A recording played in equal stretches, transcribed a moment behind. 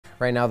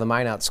Right now, the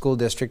Minot School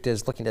District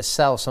is looking to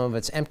sell some of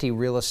its empty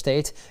real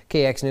estate.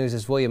 KX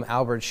News' William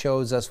Albert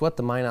shows us what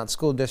the Minot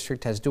School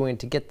District is doing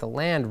to get the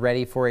land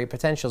ready for a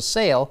potential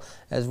sale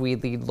as we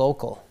lead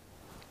local.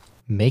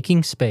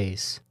 Making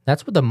space.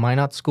 That's what the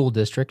Minot School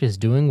District is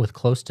doing with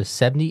close to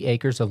 70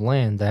 acres of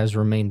land that has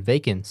remained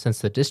vacant since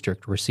the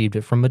district received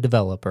it from a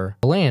developer.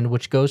 The land,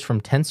 which goes from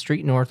 10th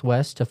Street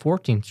Northwest to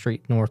 14th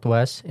Street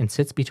Northwest and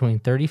sits between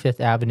 35th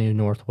Avenue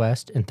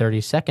Northwest and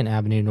 32nd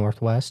Avenue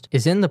Northwest,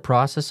 is in the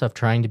process of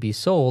trying to be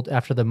sold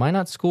after the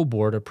Minot School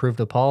Board approved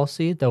a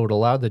policy that would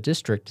allow the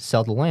district to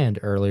sell the land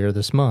earlier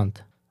this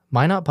month.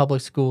 Minot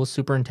Public Schools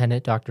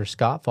Superintendent Dr.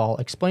 Scott Fall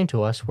explained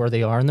to us where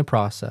they are in the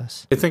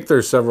process. I think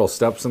there's several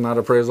steps in that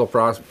appraisal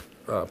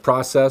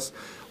process.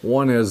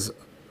 One is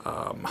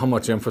how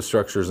much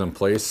infrastructure is in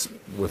place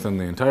within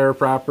the entire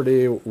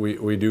property.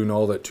 We do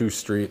know that 2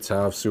 streets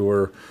have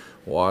sewer,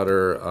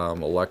 water,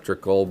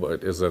 electrical,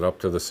 but is it up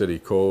to the city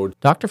code?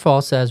 Dr.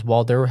 Fall says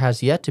while there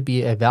has yet to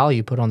be a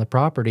value put on the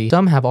property,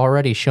 some have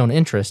already shown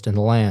interest in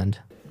the land.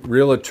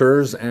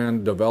 Realtors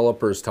and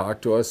developers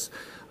talk to us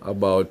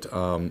about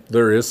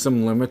there is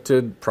some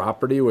limited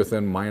property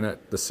within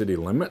Minot, the city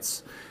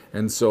limits.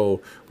 And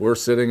so we're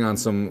sitting on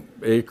some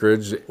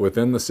acreage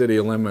within the city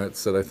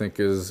limits that I think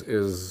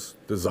is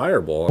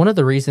desirable. One of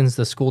the reasons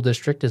the school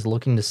district is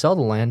looking to sell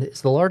the land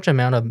is the large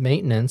amount of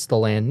maintenance the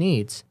land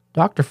needs.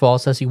 Dr. Fall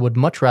says he would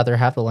much rather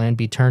have the land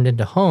be turned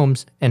into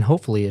homes and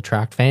hopefully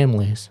attract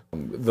families.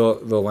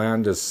 The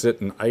land is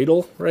sitting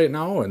idle right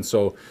now, and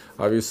so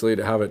obviously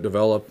to have it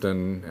developed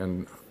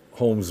and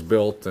homes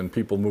built and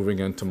people moving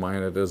into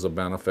Minot is a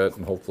benefit,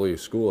 and hopefully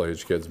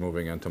school-age kids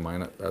moving into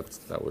Minot,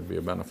 that would be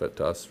a benefit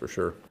to us for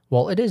sure.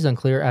 While it is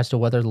unclear as to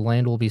whether the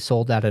land will be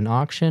sold at an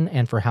auction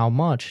and for how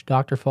much,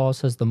 Dr. Fall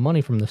says the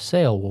money from the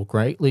sale will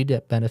greatly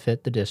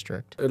benefit the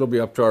district. It'll be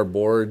up to our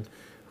board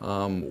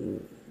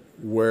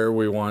where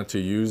we want to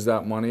use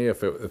that money, if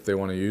they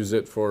want to use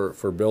it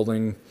for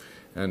building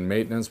and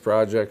maintenance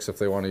projects, if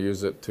they want to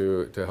use it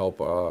to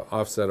help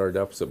offset our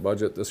deficit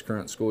budget this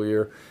current school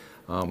year.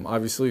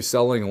 Obviously,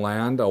 selling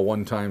land, a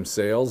one-time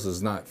sales,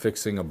 is not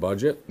fixing a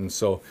budget, and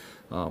so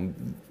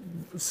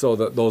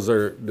those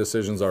are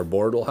decisions our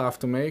board will have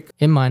to make.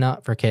 In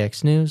Minot, for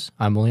KX News,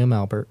 I'm William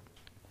Albert.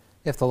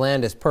 If the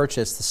land is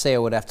purchased, the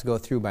sale would have to go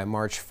through by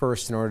March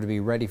 1st in order to be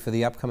ready for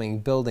the upcoming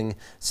building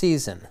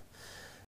season.